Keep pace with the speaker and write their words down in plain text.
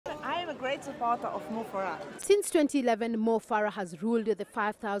a great supporter of Mo Farah. Since 2011, Mo Farah has ruled the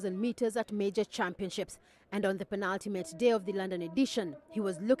 5,000 meters at major championships. And on the penultimate day of the London edition, he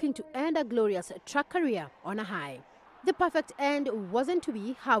was looking to end a glorious track career on a high. The perfect end wasn't to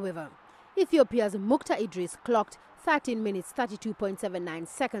be, however. Ethiopia's Muktar Edris clocked 13 minutes 32.79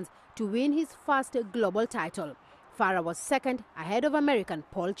 seconds to win his first global title. Farah was second, ahead of American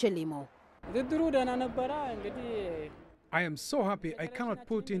Paul Chelimo. I am so happy I cannot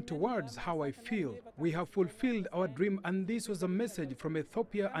put into words how I feel. We have fulfilled our dream, and this was a message from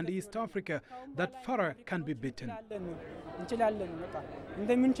Ethiopia and East Africa that Farah can be beaten. I'm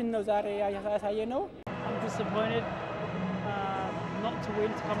disappointed not to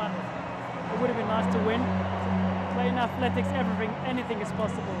win, to come out. It would have been nice to win. But in athletics, anything is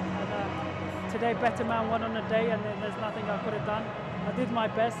possible. And, today, better man won on a day, and there's nothing I could have done. I did my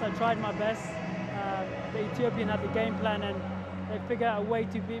best, I tried my best. The Ethiopian had the game plan and they figured out a way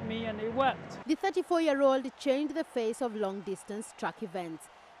to beat me, and it worked. The 34-year-old changed the face of long-distance track events.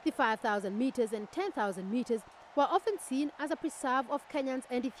 The 5,000 meters and 10,000 meters were often seen as a preserve of Kenyans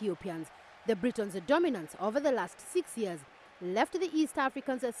and Ethiopians. The Britons' dominance over the last 6 years left the East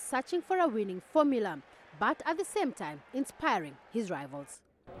Africans searching for a winning formula, but at the same time inspiring his rivals.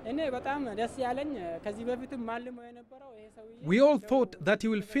 We all thought that he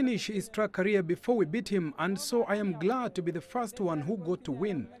will finish his track career before we beat him, and so I am glad to be the first one who got to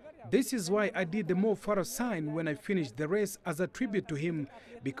win. This is why I did the Mo Farah sign when I finished the race, as a tribute to him,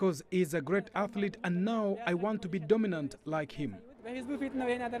 because he is a great athlete and now I want to be dominant like him.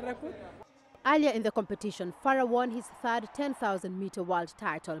 Earlier in the competition, Farah won his third 10,000-meter world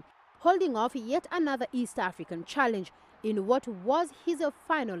title, holding off yet another East African challenge in what was his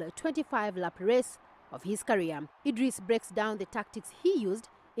final 25-lap race of his career. Edris breaks down the tactics he used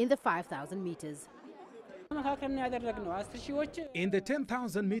in the 5,000 meters. In the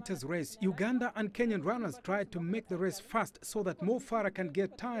 10,000 meters race, Uganda and Kenyan runners tried to make the race fast so that Mo Farah can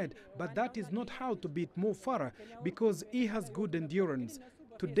get tired, but that is not how to beat Mo Farah because he has good endurance.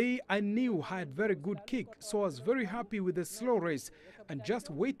 Today I knew I had very good kick, so I was very happy with the slow race and just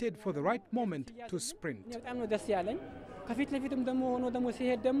waited for the right moment to sprint.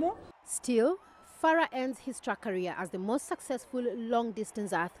 Still, Farah ends his track career as the most successful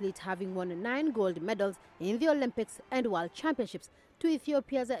long-distance athlete, having won 9 gold medals in the Olympics and World Championships, to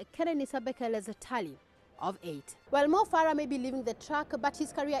Ethiopia's Karoney Bekele's tally of 8. Well, Mo Farah may be leaving the track, but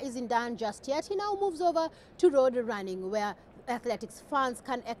his career isn't done just yet. He now moves over to road running, where athletics fans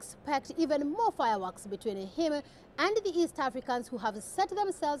can expect even more fireworks between him and the East Africans, who have set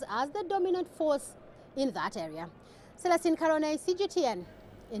themselves as the dominant force in that area. Celestine, Karoney, CGTN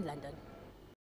in London.